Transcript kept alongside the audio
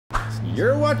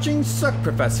You're watching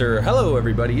SuckProfessor. Hello,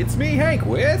 everybody. It's me, Hank,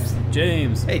 with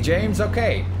James. Hey, James.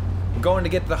 Okay, we're going to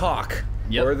get the hawk,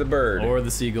 or the bird, or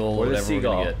the seagull, or the whatever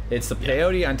seagull. we're gonna get. It's the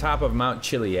peyote on top of Mount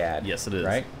Chiliad. Yes, it is.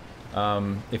 Right.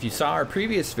 If you saw our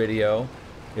previous video,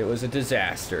 it was a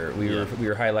disaster. We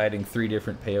were highlighting 3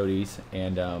 different peyotes,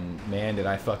 and man, did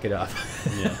I fuck it up.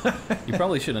 Yeah. You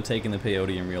probably shouldn't have taken the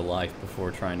peyote in real life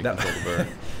before trying to control the bird.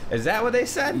 Is that what they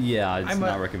said? Yeah, it's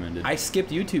not recommended. I skipped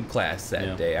YouTube class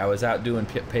that day. I was out doing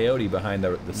peyote behind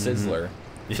the Sizzler.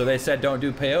 So they said don't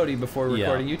do peyote before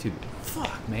recording YouTube.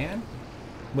 Fuck, man.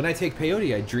 When I take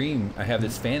peyote, I dream, I have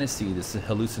this fantasy, this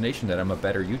hallucination that I'm a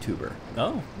better YouTuber.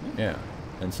 Oh. Yeah.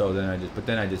 And so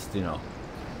then I just, you know,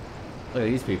 look at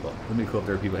these people. Wouldn't it be cool if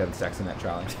there were people having sex in that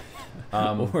trolley?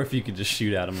 Or if you could just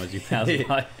shoot at them as you pass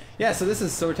by. Yeah, so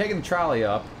we're taking the trolley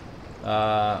up.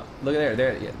 Look at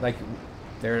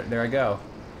there I go.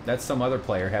 That's some other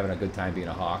player having a good time being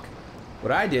a hawk.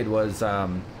 What I did was,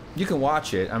 you can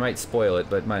watch it. I might spoil it,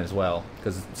 but might as well,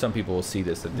 because some people will see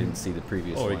this that didn't see the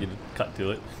previous one. Or you could cut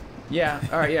to it. Yeah,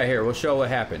 alright, yeah, here, we'll show what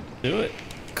happened. Do it.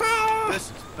 This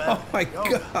is bad. Oh my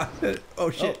god. Oh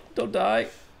shit. Oh, don't die.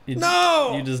 You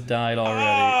just died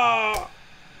already.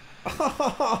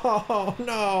 Oh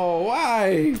no,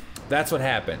 why? That's what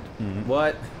happened.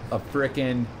 What a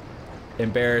frickin'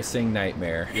 embarrassing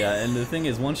nightmare. Yeah, and the thing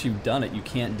is, once you've done it, you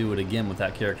can't do it again with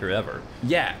that character ever.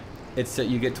 Yeah, it's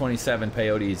you get 27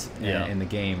 peyotes in the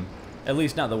game. At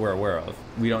least not that we're aware of.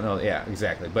 We don't know, yeah,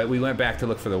 exactly. But we went back to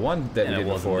look for the one that we did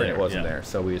before, and it wasn't there.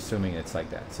 So we're assuming it's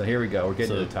like that. So here we go, we're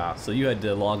getting to the top. So you had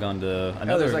to log on to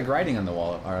another... Oh, there's like writing on the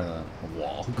wall, or on the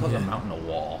wall. Who calls a mountain a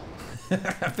wall?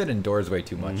 I fit indoors way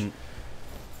too much.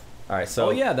 All right, so...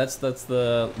 Oh yeah, that's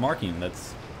the marking.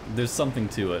 There's something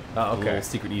to it. Oh, okay. A little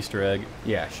secret Easter egg.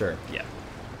 Yeah, sure. Yeah.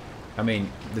 I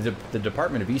mean, the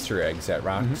department of Easter eggs at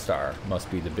Rockstar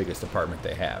must be the biggest department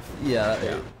they have.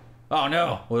 Yeah. Oh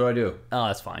no! What do I do? Oh,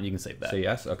 that's fine. You can save that. Say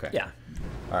yes? Okay. Yeah.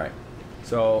 All right.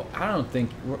 So, I don't think...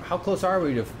 How close are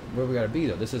we to where we gotta be,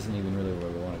 though? This isn't even really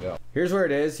where we want to go. Here's where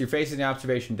it is. You're facing the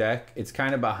observation deck. It's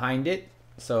kind of behind it,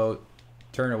 so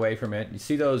turn away from it. You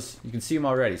see those... You can see them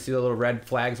already. See the little red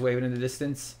flags waving in the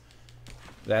distance?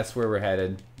 That's where we're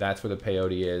headed. That's where the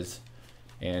peyote is.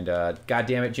 And, God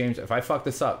damn it, James, if I fuck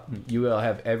this up, you will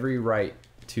have every right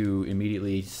to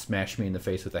immediately smash me in the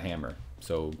face with a hammer.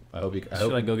 So I hope you.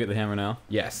 Should I go get the hammer now?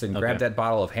 Yes, and grab that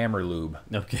bottle of hammer lube.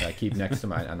 Okay. That I keep next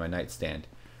to on my nightstand.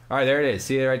 All right, there it is.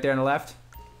 See it right there on the left?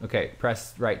 Okay,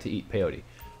 press right to eat peyote.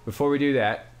 Before we do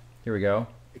that, here we go.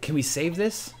 Can we save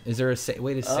this? Is there a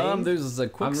way to save? There's a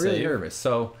quick save. I'm really nervous.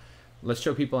 So let's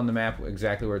show people on the map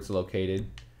exactly where it's located.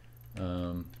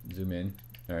 Zoom in.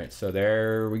 All right, so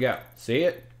there we go. See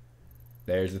it?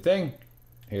 There's the thing.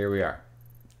 Here we are.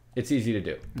 It's easy to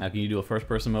do. Now, can you do a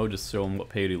first-person mode? Just show them what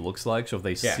peyote looks like. So if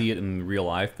they see it in real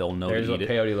life, they'll know to eat it. There's what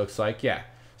peyote looks like. Yeah.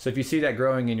 So if you see that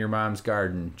growing in your mom's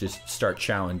garden, just start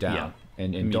chowing down,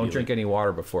 and don't drink any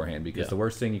water beforehand, because the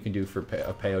worst thing you can do for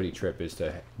a peyote trip is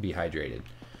to be hydrated.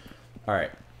 All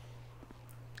right.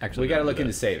 Actually, we got to look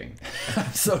into saving.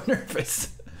 I'm so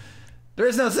nervous. There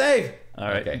is no save. All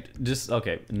right.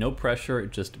 Okay. No pressure.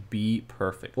 Just be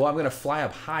perfect. Well, I'm gonna fly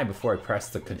up high before I press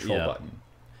the control button.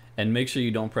 And make sure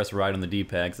you don't press right on the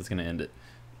D-pad, because it's going to end it.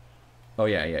 Oh,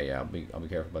 yeah. I'll be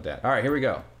careful about that. All right, here we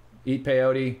go. Eat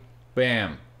peyote.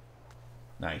 Bam.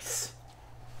 Nice.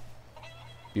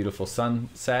 Beautiful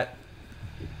sunset.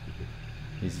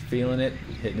 He's feeling it,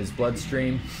 hitting his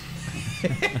bloodstream.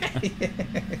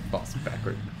 Falls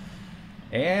backward.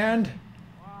 And...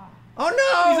 Oh,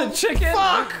 no! He's a chicken!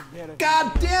 Fuck!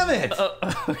 God damn it!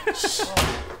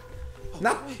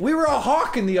 No, we were a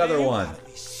hawk in the other one.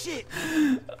 Shit.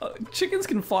 Chickens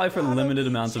can fly for limited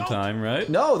amounts of time, right?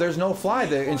 No, there's no fly.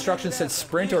 The instructions said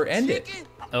sprint or end it.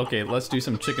 Okay, let's do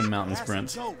some chicken mountain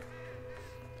sprints. I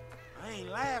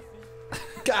ain't laughing.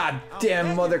 God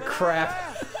damn mother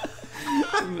crap.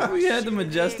 We had the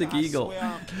majestic eagle.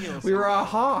 We were a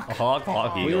hawk. A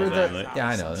hawk eagle. We were yeah,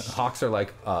 I know. Hawks are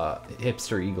like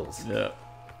hipster eagles. Yeah.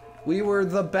 We were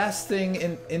the best thing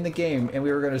in the game, and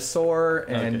we were gonna soar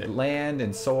and land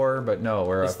and soar, but no,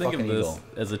 we're a fucking eagle. Think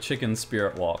of this as a chicken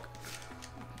spirit walk.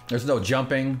 There's no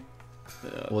jumping.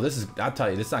 Well, I'll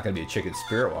tell you, this is not gonna be a chicken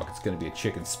spirit walk. It's gonna be a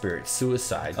chicken spirit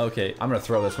suicide. Okay. I'm gonna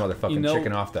throw this motherfucking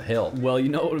chicken off the hill. Well, you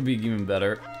know what would be even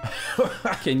better? We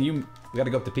gotta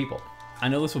go up to people. I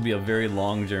know this will be a very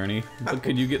long journey, but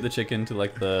could you get the chicken to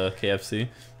like the KFC?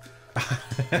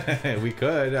 We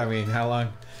could. I mean, how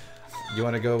long? You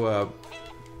want to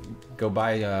go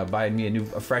buy me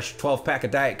a fresh 12-pack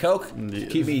of Diet Coke? Yeah.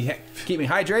 Keep me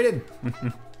hydrated?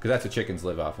 Because that's what chickens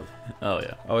live off of. Oh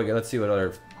yeah. Oh, okay. Let's see what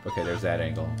other. Okay, there's that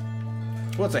angle.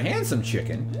 Well, it's a handsome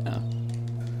chicken. Yeah.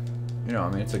 You know, I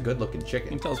mean, it's a good-looking You chicken.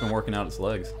 can tell it's been working out its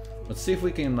legs. Let's see if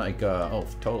we can, like, oh,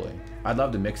 totally. I'd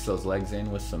love to mix those legs in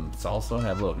with some salsa,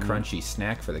 have a little crunchy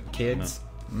snack for the kids.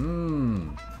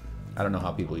 Mmm. I don't know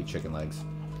how people eat chicken legs.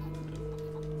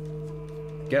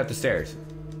 Get up the stairs.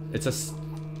 It's a...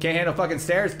 Can't handle fucking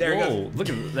stairs. There you Whoa, go. look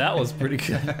at that. Was pretty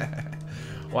good.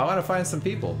 Well, I want to find some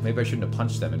people. Maybe I shouldn't have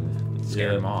punched them and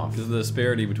scared them off. Because the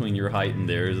disparity between your height and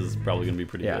theirs is probably going to be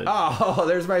pretty good. Oh,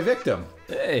 there's my victim.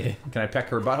 Hey. Can I peck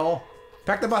her butthole?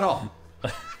 Peck the butthole.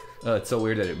 Oh, it's so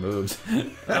weird that it moves.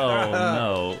 Oh,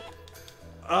 no.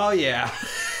 Oh, yeah.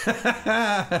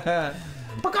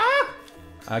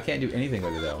 I can't do anything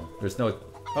with it, though. There's no...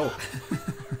 Oh.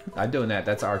 I'm doing that.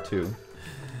 That's R2.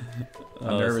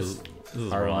 I'm nervous. This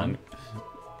is R1. wrong.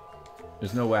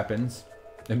 There's no weapons.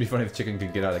 It'd be funny if the chicken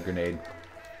could get out of a grenade.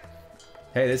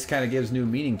 Hey, this kind of gives new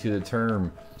meaning to the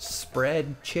term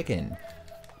spread chicken.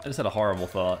 I just had a horrible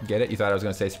thought. Get it? You thought I was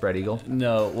going to say spread eagle?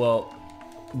 No, well,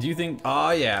 do you think...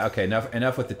 Oh, yeah. Okay,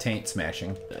 enough with the taint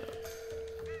smashing.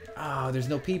 Oh, there's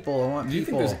no people. I want people. Do you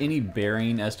think there's any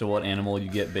bearing as to what animal you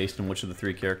get based on which of the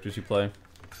 3 characters you play?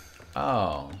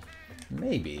 Oh,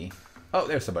 maybe. Oh,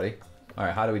 there's somebody. All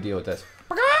right, how do we deal with this?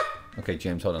 Okay,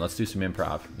 James, hold on. Let's do some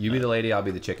improv. You be the lady, I'll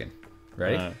be the chicken.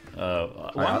 Ready?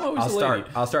 Well, Right, I'm always I'll the start.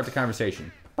 lady. I'll start the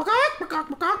conversation.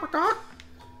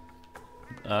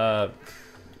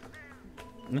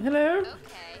 Hello?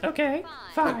 Okay,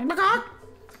 fine.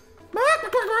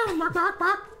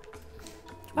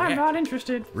 I'm not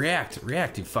interested.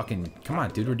 React, you fucking... Come on,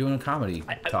 dude, we're doing a comedy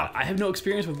talk. I have no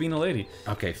experience with being a lady.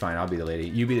 Okay, fine, I'll be the lady.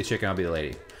 You be the chicken, I'll be the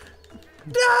lady.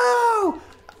 No!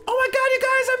 Oh my god, you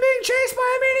guys, I'm being chased by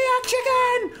a maniac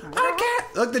chicken! I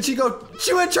can't... Look, did she go...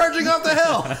 She went charging off the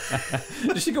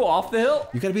hill! Did she go off the hill?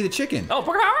 You gotta be the chicken. Oh,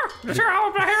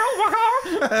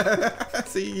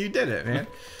 See, you did it, man.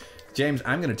 James,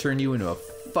 I'm gonna turn you into a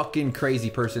fucking crazy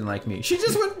person like me. She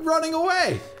just went running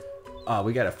away. Oh,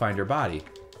 we gotta find her body.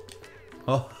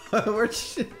 Oh, where'd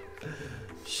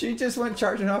she just went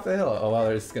charging off the hill. Oh, well,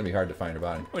 it's gonna be hard to find her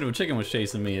body. Wait, if a chicken was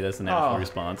chasing me, that's a natural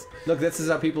response. Look, this is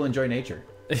how people enjoy nature.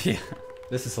 Yeah.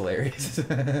 This is hilarious.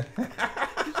 I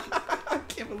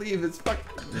can't believe it's fucking...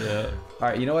 Yeah. All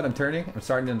right, you know what? I'm starting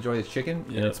to enjoy this chicken,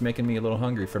 and it's making me a little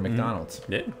hungry for McDonald's.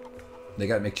 Yeah. They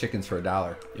got McChickens for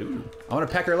 $1. Ooh. I want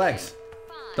to peck her legs.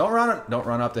 Don't run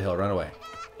up the hill. Run away.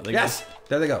 Yes,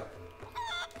 there they go.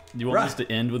 You want this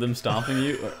to end with them stomping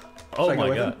you? Or... Oh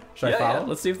my god. Should I follow? Yeah.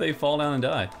 Let's see if they fall down and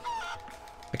die.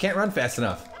 I can't run fast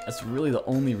enough. That's really the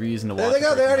only reason to watch. There they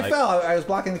go. They already fell. I was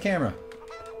blocking the camera.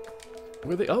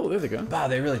 Where they? Oh, there they go. Wow,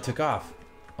 they really took off.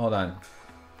 Hold on.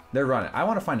 They're running. I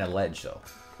want to find a ledge though,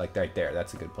 like right there.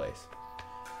 That's a good place.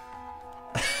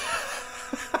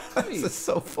 This is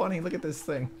so funny. Look at this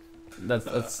thing.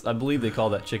 That's. I believe they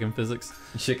call that chicken physics.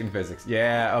 Chicken physics.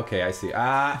 Yeah. Okay. I see.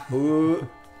 Ooh.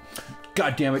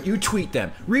 God damn it! You tweet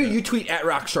them. You tweet at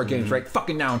Rockstar Games right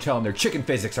fucking now and tell them their chicken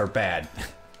physics are bad.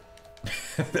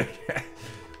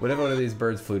 What if one of these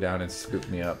birds flew down and scooped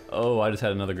me up? Oh, I just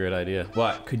had another great idea.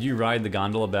 What? Could you ride the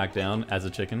gondola back down as a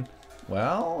chicken?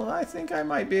 Well, I think I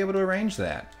might be able to arrange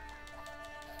that.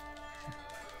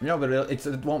 No, but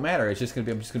it won't matter. It's just gonna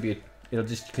be. It'll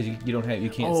just because you can't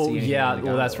see anything. Oh yeah, on the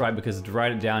well that's gondola. right because to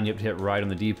ride it down you have to hit right on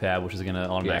the D-pad, which is gonna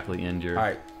automatically end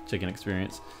your chicken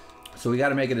experience. So we got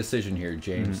to make a decision here,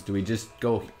 James. Do we just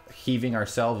go heaving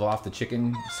ourselves off the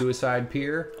chicken suicide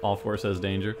pier? All 4 says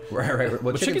danger. Right.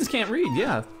 Well, chickens can't read,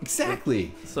 yeah.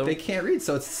 Exactly. So they can't read,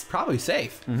 so it's probably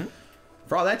safe.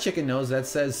 For all that chicken knows, that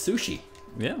says sushi.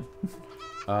 Yeah.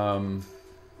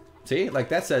 See, like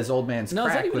that says old man's No,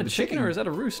 crack. is that even with a the chicken or is that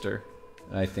a rooster?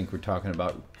 I think we're talking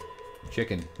about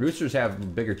chicken. Roosters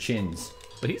have bigger chins.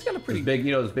 But he's got a pretty big,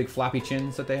 you know, those big floppy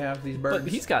chins that they have. These birds.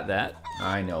 But he's got that.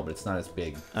 I know, but it's not as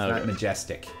big. It's not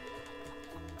majestic.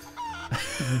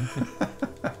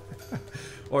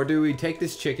 Or do we take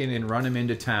this chicken and run him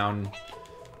into town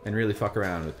and really fuck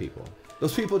around with people?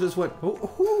 Those people just went.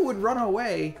 Who would run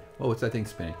away? Oh, what's that thing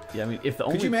spinning? Yeah, I mean, if the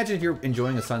only. Could you imagine if you're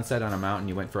enjoying a sunset on a mountain,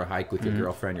 you went for a hike with your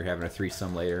girlfriend, you're having a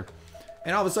threesome later,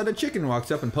 and all of a sudden a chicken walks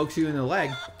up and pokes you in the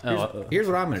leg? Here's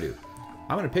what I'm gonna do.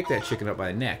 I'm gonna pick that chicken up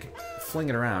by the neck, fling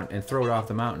it around, and throw it off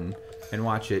the mountain, and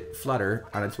watch it flutter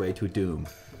on its way to doom.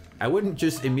 I wouldn't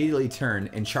just immediately turn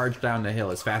and charge down the hill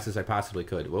as fast as I possibly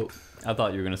could. Whoa. I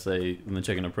thought you were gonna say when the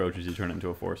chicken approaches, you turn it into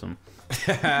a foursome.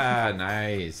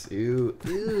 Nice. Ooh.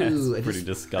 That's pretty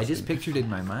disgusting. I just pictured it in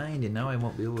my mind, and now I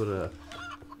won't be able to.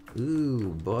 Ooh,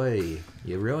 boy,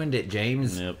 you ruined it,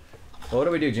 James. Yep. Well, what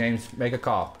do we do, James? Make a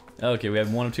call. Okay, we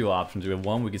have one of two options. We have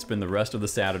one, we could spend the rest of the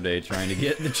Saturday trying to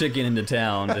get the chicken into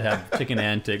town to have chicken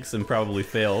antics and probably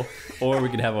fail, or we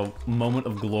could have a moment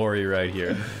of glory right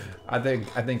here. I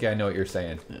think I know what you're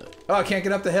saying. Yeah. Oh, I can't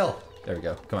get up the hill. There we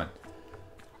go. Come on.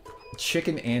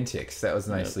 Chicken antics. That was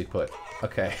nicely put.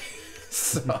 Okay.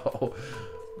 So,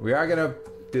 we are gonna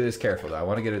do this careful though. I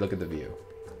want to get a look at the view.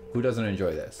 Who doesn't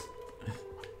enjoy this?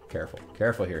 Careful.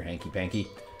 Careful here, hanky panky.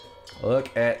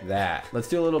 Look at that. Let's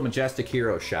do a little majestic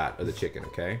hero shot of the chicken,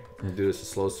 okay? We'll do this a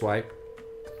slow swipe.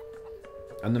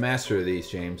 I'm the master of these,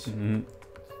 James.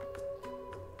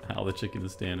 How the chicken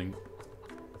is standing.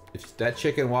 If that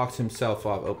chicken walks himself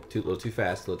off... Oh, a little too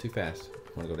fast, a little too fast. I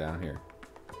want to go down here.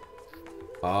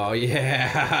 Oh,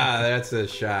 yeah! That's a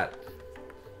shot.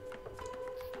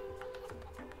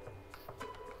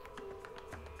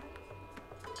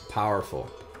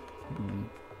 Powerful.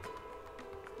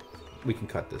 We can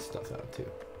cut this stuff out, too.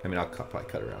 I mean, I'll probably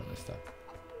cut around this stuff.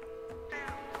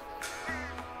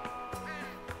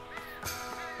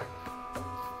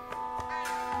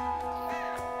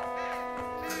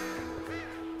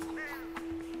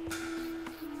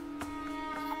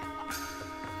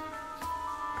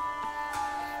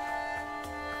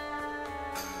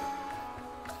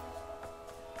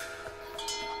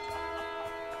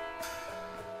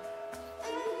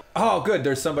 Oh, good.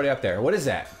 There's somebody up there. What is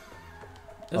that?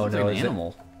 Oh, no, an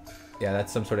animal. Yeah,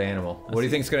 that's some sort of animal. What do you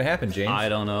think's gonna happen, James? I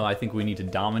don't know. I think we need to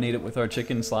dominate it with our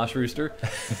chicken slash rooster.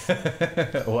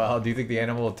 Well, do you think the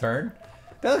animal will turn?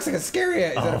 That looks like a scary...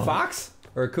 Is that a fox?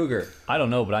 Or a cougar? I don't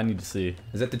know, but I need to see.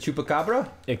 Is that the chupacabra?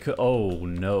 It could... Oh,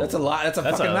 no. That's a lot. That's a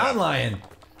fucking mountain lion.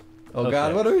 Oh, okay.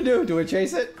 God. What do we do? Do we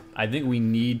chase it? I think we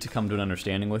need to come to an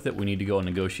understanding with it. We need to go and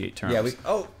negotiate terms. Yeah, we...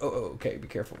 Oh, okay. Be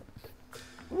careful.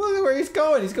 Look at where he's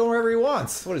going. He's going wherever he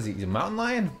wants. What is he? He's a mountain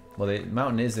lion? Well, the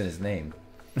mountain is in his name.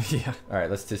 Yeah. All right,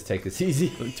 let's just take this easy.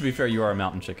 To be fair, you are a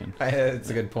mountain chicken. That's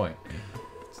a good point.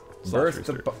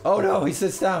 Oh, no. He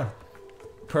sits down.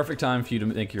 Perfect time for you to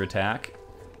make your attack.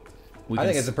 I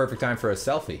think it's a perfect time for a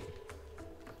selfie.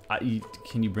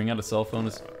 Can you bring out a cell phone?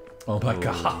 Oh my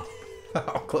God.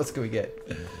 How close can we get?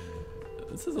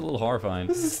 This is a little horrifying.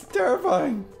 This is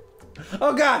terrifying.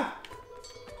 Oh God.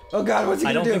 Oh God, what's he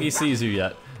gonna do? I don't think he sees you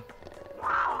yet.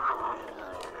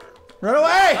 Run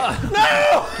away!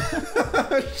 No!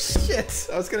 Shit.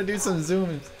 I was gonna do some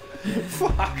zooms.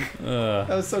 Fuck. That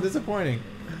was so disappointing.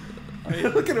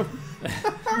 Look at him.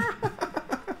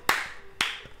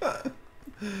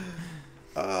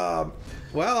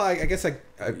 Well, I guess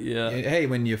yeah. Hey,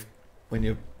 when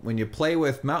you play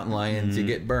with mountain lions, you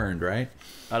get burned, right?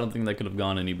 I don't think that could have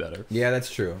gone any better. Yeah,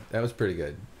 that's true. That was pretty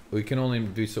good. We can only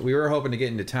do so. We were hoping to get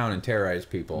into town and terrorize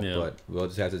people, but we'll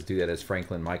just have to do that as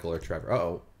Franklin, Michael, or Trevor.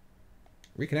 Uh-oh.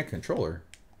 Reconnect controller.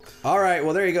 All right,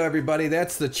 well, there you go, everybody.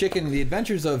 That's the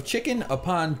adventures of Chicken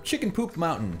upon Chicken Poop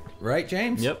Mountain. Right,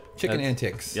 James? Yep. Chicken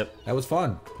Antics. Yep. That was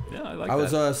fun. Yeah, I like that. I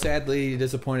was sadly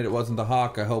disappointed it wasn't the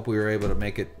hawk. I hope we were able to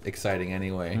make it exciting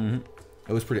anyway.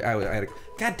 It was pretty...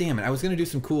 God damn it. I was going to do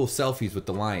some cool selfies with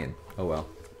the lion. Oh, well.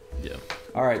 Yeah.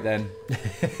 All right, then.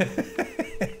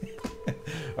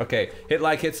 Okay. Hit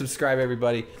like, hit subscribe,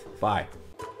 everybody. Bye.